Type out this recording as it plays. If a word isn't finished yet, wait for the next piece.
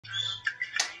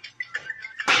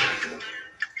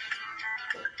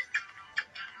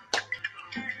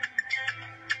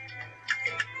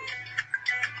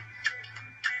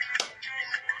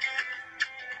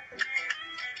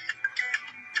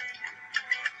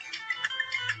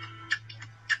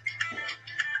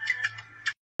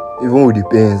Even with the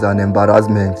pains and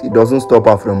embarrassment, it doesn't stop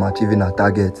her from achieving her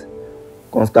target.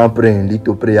 Constant praying lead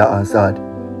to prayer answered.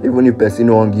 Even if person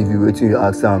no wan give you wetin you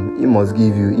ask am, he must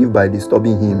give you if by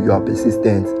disturbing him you are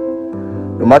persistent.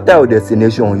 No matter your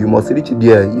destination, you must reach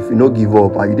there if you no give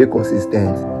up and you dey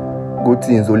consistent. Good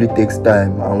things only takes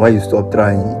time, and when you stop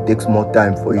trying, it takes more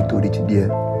time for you to reach there.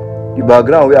 The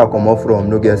background where I comot from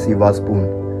no get silver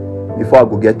spoon. Before I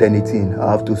go get anything,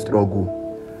 I have to struggle.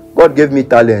 God gave me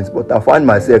talents, but I find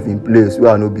myself in place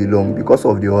where I no belong because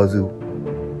of the hustle.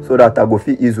 So that I go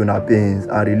fit ease una pains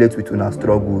and relate with una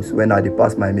struggles when I dey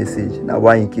pass my message. Na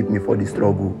why He keep me for the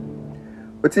struggle.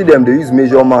 Wetin dem dey use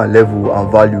measure man level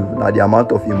and value na the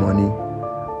amount of him money.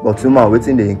 But human,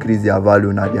 wetin dey increase their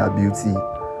value na their beauty.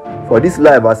 For this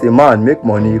life, as a man, make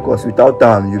money, cause without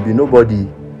am you be nobody.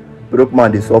 Broke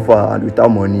man dey suffer, and without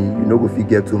money you no go fit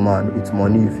get to man. With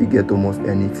money you fit get almost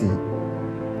anything.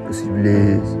 Pussy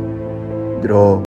blaze, draw.